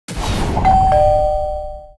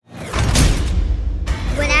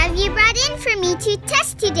need to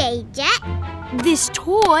test today, Jet. This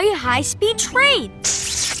toy high-speed train.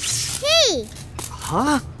 Hey!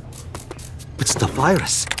 Huh? It's the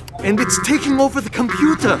virus, and it's taking over the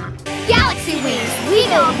computer. Galaxy Wings, we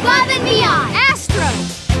go above and beyond. Astro,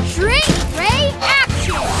 shrink, ray,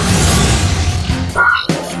 action!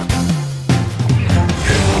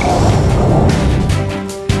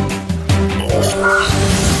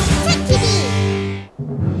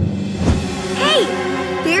 Hey,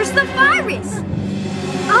 there's the virus.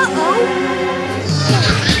 Uh-oh.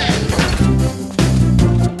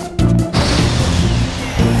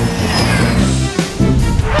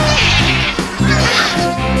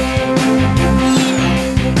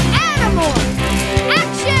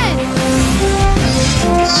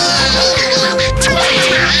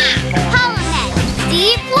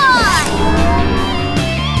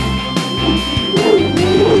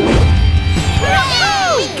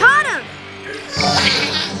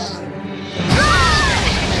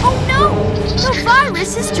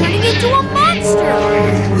 This is turning into a monster!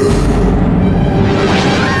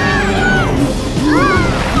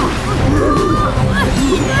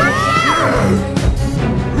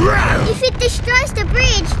 If it destroys the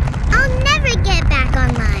bridge, I'll never get back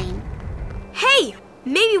online. Hey,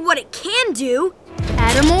 maybe what it can do...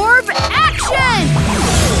 Atom Orb, action!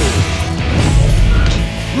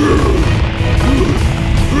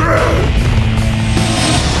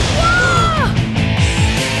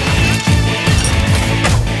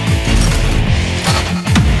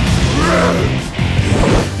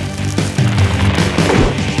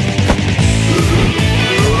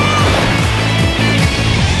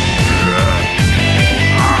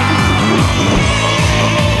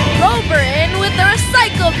 Rover in with the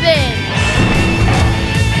recycle bin.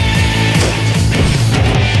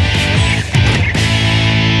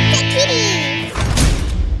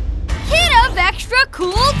 Kit of extra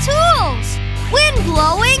cool tools. Wind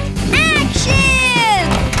blowing, action!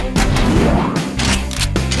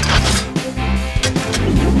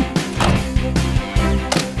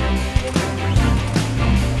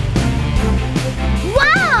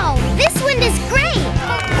 Wow! This wind is great!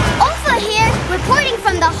 Over here, reporting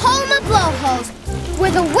from the home of blowholes,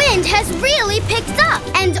 where the wind has really picked up.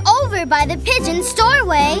 And over by the pigeon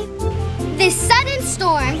storeway, this sudden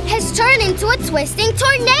storm has turned into a twisting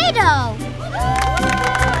tornado.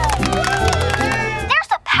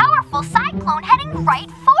 There's a powerful cyclone heading right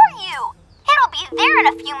for you. It'll be there in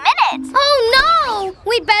a few minutes. Oh no!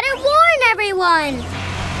 We'd better warn everyone.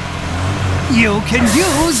 You can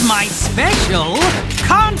use my special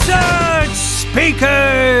concert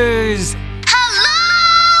speakers!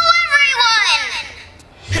 Hello, everyone!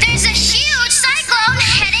 There's a huge cyclone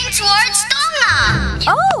heading towards Tonga.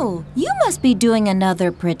 Oh, you must be doing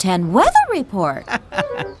another pretend weather report. The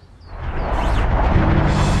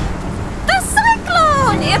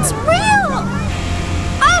cyclone! It's real!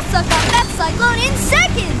 I'll suck up that cyclone in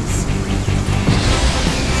seconds!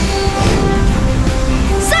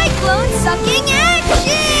 Cyclone sucking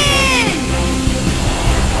action!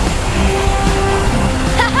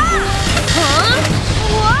 Ha-ha! Huh?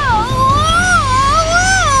 Whoa!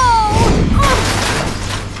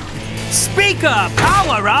 Speaker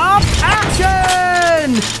power up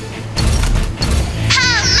action!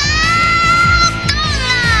 Hello,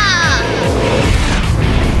 Tonga!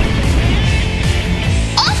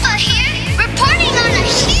 Alpha here, reporting on a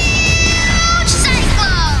huge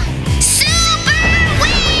cyclone. Superwings!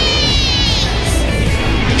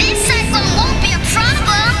 This cyclone won't be a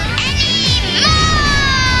problem anymore!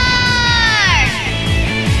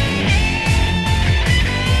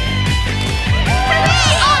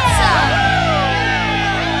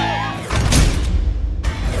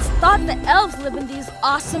 It's thought the elves live in these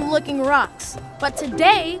awesome-looking rocks. But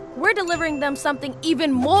today, we're delivering them something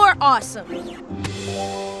even more awesome.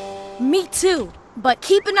 Me too. But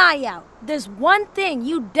keep an eye out. There's one thing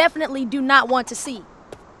you definitely do not want to see.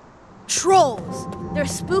 Trolls. They're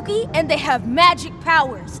spooky and they have magic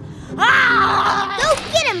powers. Ah! Go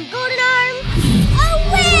get him, Golden Arm!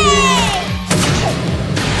 Away!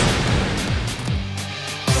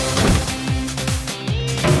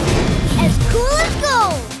 As cool as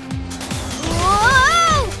gold!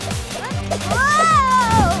 Whoa! Whoa!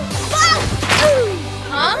 Whoa!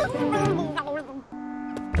 Huh?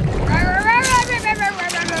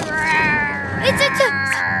 It's a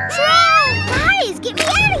troll! Guys, get me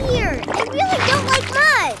out of here! I really don't like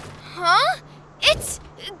mud! Huh? It's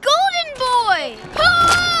Golden Boy! Pull!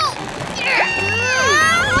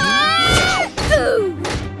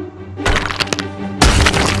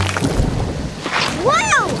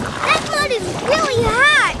 Wow! That mud is really hot!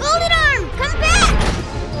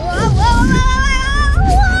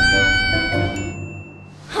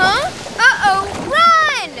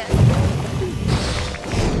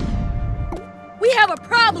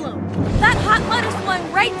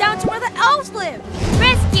 elves live.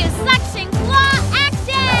 Rescue suction claw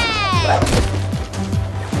action!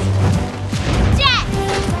 Jett!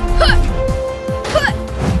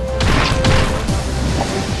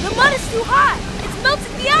 The mud is too hot. It's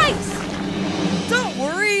melting the ice. Don't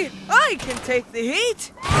worry, I can take the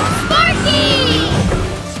heat. Sparky!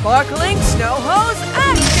 Sparkling snow hose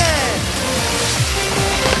action!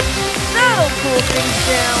 That'll cool things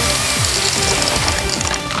down.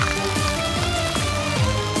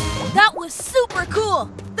 That was super cool.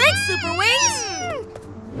 Thanks, Superwings.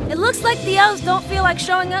 It looks like the elves don't feel like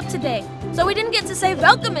showing up today, so we didn't get to say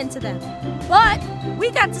welcome into them. But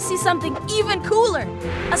we got to see something even cooler,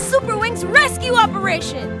 a Superwings rescue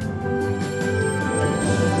operation.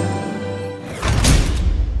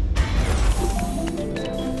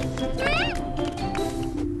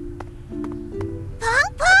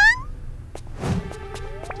 Pong Pong?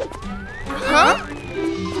 Huh?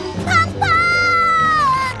 Pong Pong!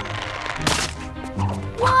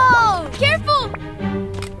 Whoa, careful!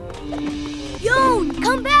 Yon,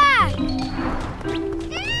 come back!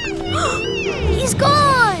 He's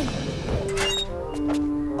gone!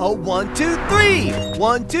 Oh, 1, 2, 3!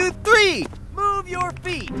 1, 2, 3! Move your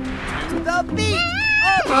feet to the beat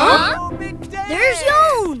of Big Day! There's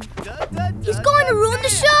Yon! He's going to ruin the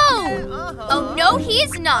show! Oh, no,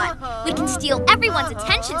 he's not. We can steal everyone's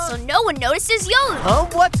attention so no one notices Yon. Huh?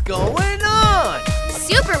 What's going on?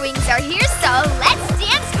 Superwings are here, so let's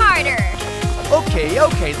dance harder. Okay,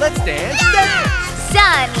 let's dance, dance!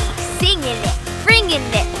 Sunny, singing it, bringing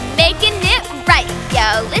it, making it right.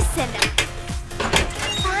 Yo, listen up.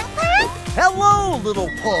 Hello, little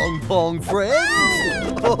Pong Pong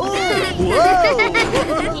friends! Oh, whoa!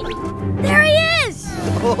 There he is!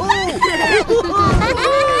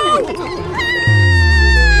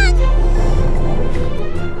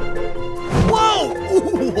 Whoa!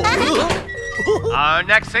 Our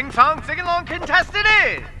next sing-song sing-along contestant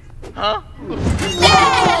is... Huh?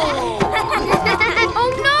 Oh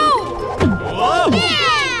no!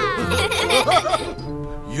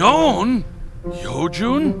 Yon?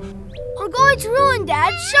 Yojun? We're going to ruin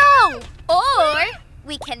Dad's show! Or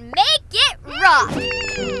we can make it rock.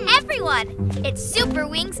 Everyone, it's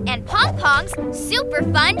Superwings and Pong Pong's super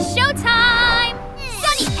fun showtime.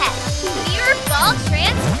 Sunny Pet, Mirror Ball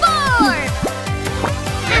Transform!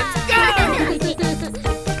 Let's go!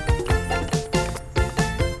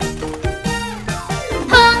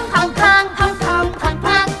 Pong, pong, pong, pong, pong, pong,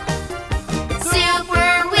 pong.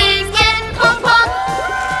 Superwings and Pong Pong.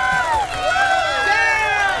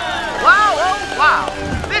 Wow, oh wow!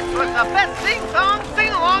 This was the best sing-song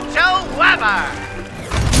sing-along show ever!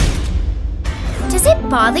 Does it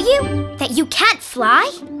bother you that you can't fly?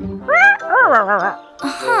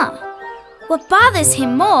 Uh-huh. What bothers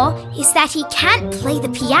him more is that he can't play the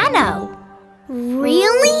piano.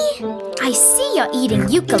 Really? I see you're eating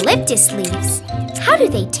eucalyptus leaves. How do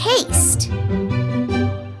they taste?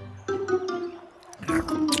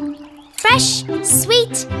 Fresh,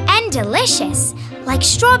 sweet, and delicious, like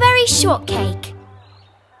strawberry shortcake.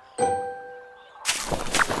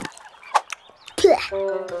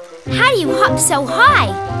 How do you hop so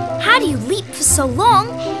high? How do you leap for so long?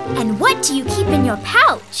 And what do you keep in your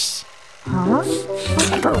pouch?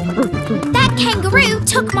 That kangaroo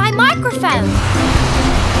took my microphone.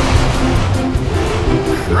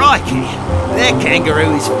 Crikey! That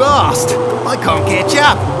kangaroo is fast. I can't catch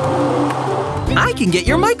up. I can get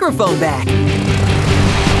your microphone back.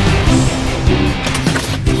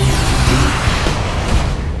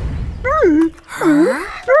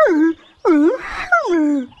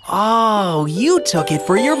 Oh, you took it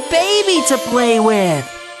for your baby to play with.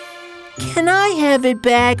 Can I have it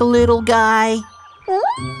back, little guy?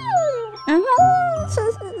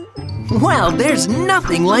 Well, there's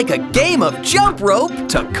nothing like a game of jump rope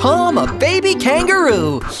to calm a baby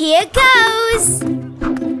kangaroo. Here goes.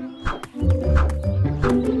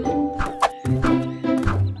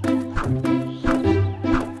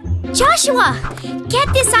 Joshua,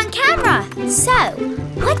 get this on camera. So,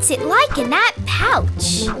 what's it like in that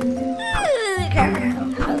pouch?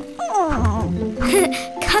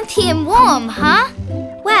 Comfy and warm, huh?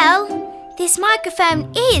 Well, this microphone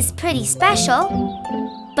is pretty special.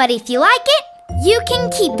 But if you like it, you can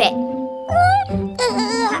keep it.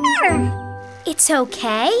 It's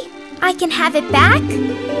okay. I can have it back.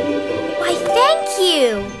 Why, thank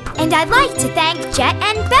you. And I'd like to thank Jett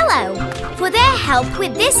and Bello for their help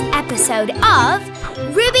with this episode of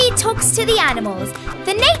Ruby Talks to the Animals,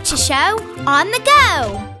 the nature show on the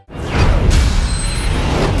go.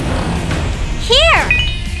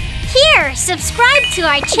 Here, subscribe to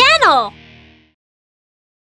our channel.